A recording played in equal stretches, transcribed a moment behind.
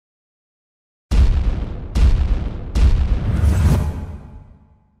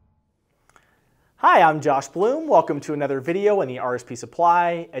Hi, I'm Josh Bloom. Welcome to another video in the RSP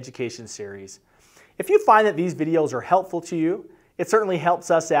Supply Education Series. If you find that these videos are helpful to you, it certainly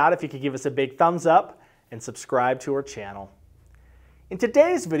helps us out if you could give us a big thumbs up and subscribe to our channel. In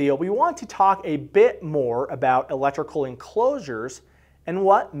today's video, we want to talk a bit more about electrical enclosures and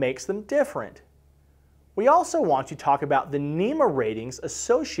what makes them different. We also want to talk about the Nema ratings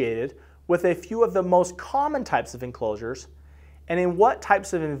associated with a few of the most common types of enclosures and in what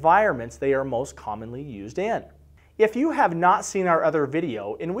types of environments they are most commonly used in. If you have not seen our other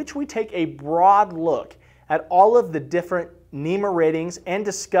video in which we take a broad look at all of the different Nema ratings and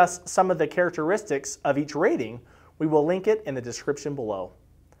discuss some of the characteristics of each rating, we will link it in the description below.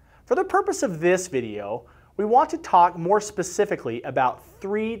 For the purpose of this video, we want to talk more specifically about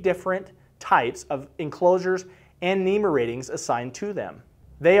three different types of enclosures and Nema ratings assigned to them.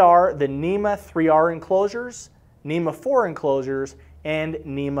 They are the Nema 3R enclosures, Nema 4 enclosures, and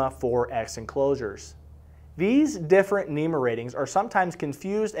Nema 4X enclosures. These different Nema ratings are sometimes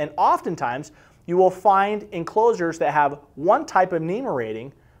confused, and oftentimes you will find enclosures that have one type of Nema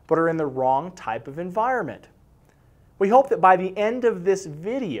rating but are in the wrong type of environment. We hope that by the end of this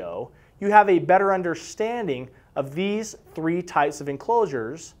video you have a better understanding of these three types of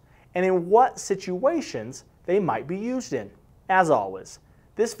enclosures and in what situations they might be used in. As always,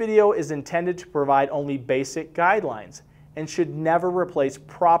 this video is intended to provide only basic guidelines and should never replace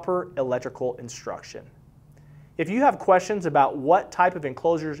proper electrical instruction. If you have questions about what type of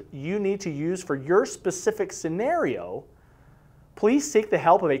enclosures you need to use for your specific scenario, please seek the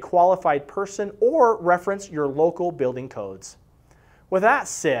help of a qualified person or reference your local building codes. With that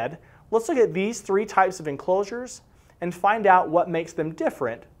said, let's look at these three types of enclosures and find out what makes them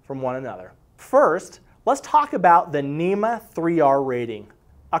different from one another. First, let's talk about the Nema 3R rating.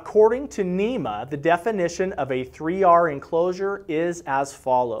 According to Nema, the definition of a 3R enclosure is as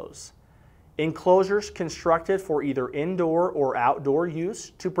follows. Enclosures constructed for either indoor or outdoor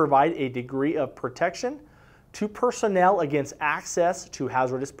use to provide a degree of protection to personnel against access to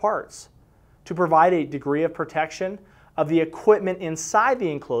hazardous parts, to provide a degree of protection of the equipment inside the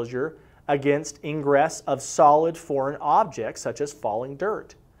enclosure against ingress of solid foreign objects such as falling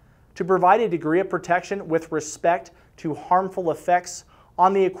dirt, to provide a degree of protection with respect to harmful effects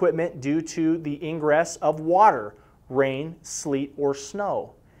on the equipment due to the ingress of water, rain, sleet, or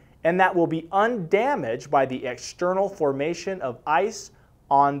snow, and that will be undamaged by the external formation of ice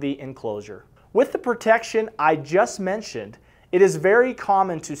on the enclosure. With the protection I just mentioned, it is very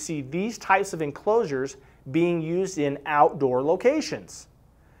common to see these types of enclosures being used in outdoor locations.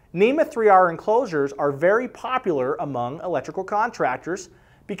 Nema 3R enclosures are very popular among electrical contractors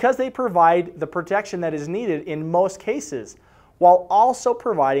because they provide the protection that is needed in most cases, while also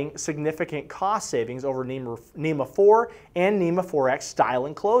providing significant cost savings over Nema 4 and Nema 4X style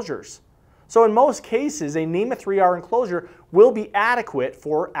enclosures. So in most cases, a Nema 3R enclosure will be adequate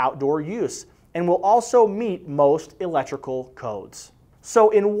for outdoor use and will also meet most electrical codes.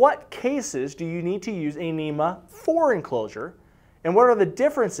 So in what cases do you need to use a Nema 4 enclosure, and what are the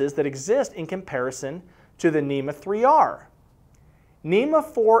differences that exist in comparison to the Nema 3R? Nema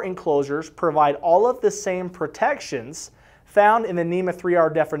 4 enclosures provide all of the same protections found in the Nema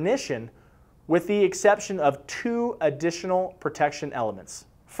 3R definition, with the exception of two additional protection elements.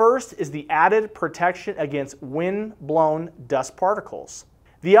 First is the added protection against wind-blown dust particles.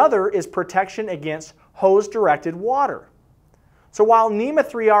 The other is protection against hose-directed water. So while Nema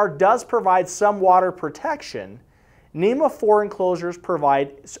 3R does provide some water protection, Nema 4 enclosures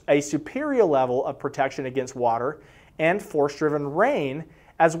provide a superior level of protection against water and force-driven rain,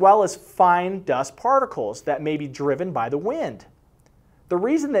 as well as fine dust particles that may be driven by the wind. The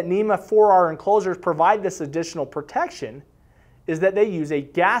reason that Nema 4R enclosures provide this additional protection is that they use a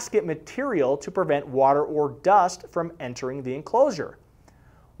gasket material to prevent water or dust from entering the enclosure,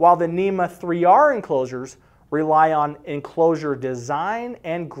 while the Nema 3R enclosures rely on enclosure design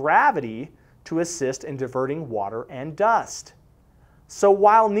and gravity to assist in diverting water and dust. So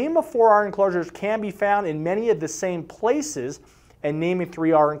while Nema 4R enclosures can be found in many of the same places a Nema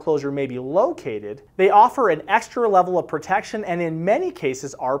 3R enclosure may be located, they offer an extra level of protection and in many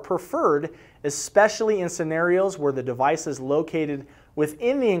cases are preferred, especially in scenarios where the devices located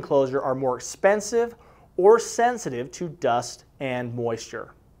within the enclosure are more expensive or sensitive to dust and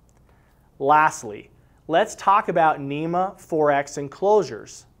moisture. Lastly, let's talk about Nema 4X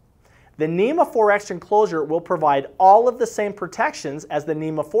enclosures. The Nema 4X enclosure will provide all of the same protections as the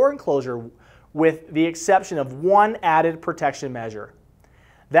Nema 4 enclosure, with the exception of one added protection measure.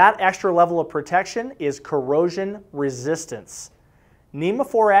 That extra level of protection is corrosion resistance. Nema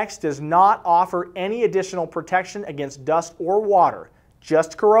 4X does not offer any additional protection against dust or water,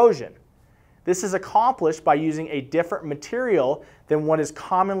 just corrosion. This is accomplished by using a different material than what is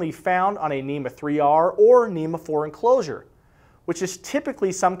commonly found on a Nema 3R or Nema 4 enclosure, which is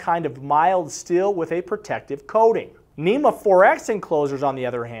typically some kind of mild steel with a protective coating. Nema 4X enclosures, on the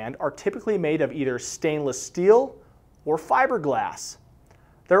other hand, are typically made of either stainless steel or fiberglass.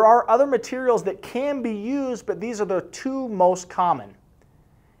 There are other materials that can be used, but these are the two most common.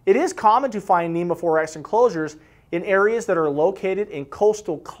 It is common to find Nema 4X enclosures in areas that are located in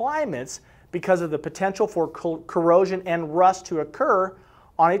coastal climates because of the potential for corrosion and rust to occur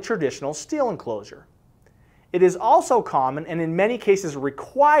on a traditional steel enclosure. It is also common, and in many cases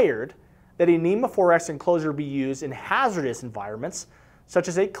required, that a Nema 4X enclosure be used in hazardous environments, such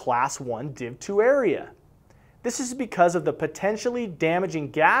as a Class 1 Div 2 area. This is because of the potentially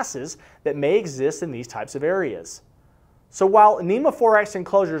damaging gases that may exist in these types of areas. So while Nema 4X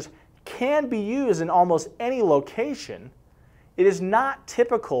enclosures can be used in almost any location, it is not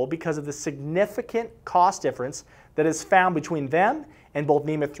typical because of the significant cost difference that is found between them and both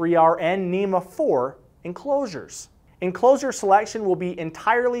Nema 3R and Nema 4 enclosures. Enclosure selection will be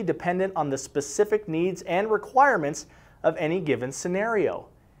entirely dependent on the specific needs and requirements of any given scenario.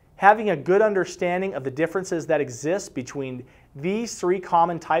 Having a good understanding of the differences that exist between these three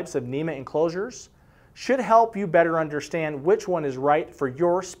common types of Nema enclosures should help you better understand which one is right for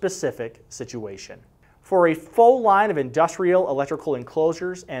your specific situation. For a full line of industrial electrical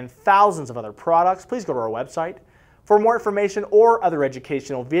enclosures and thousands of other products, please go to our website. For more information or other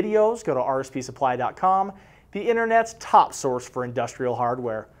educational videos, go to rspsupply.com, the internet's top source for industrial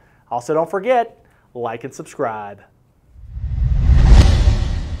hardware. Also, don't forget, like and subscribe.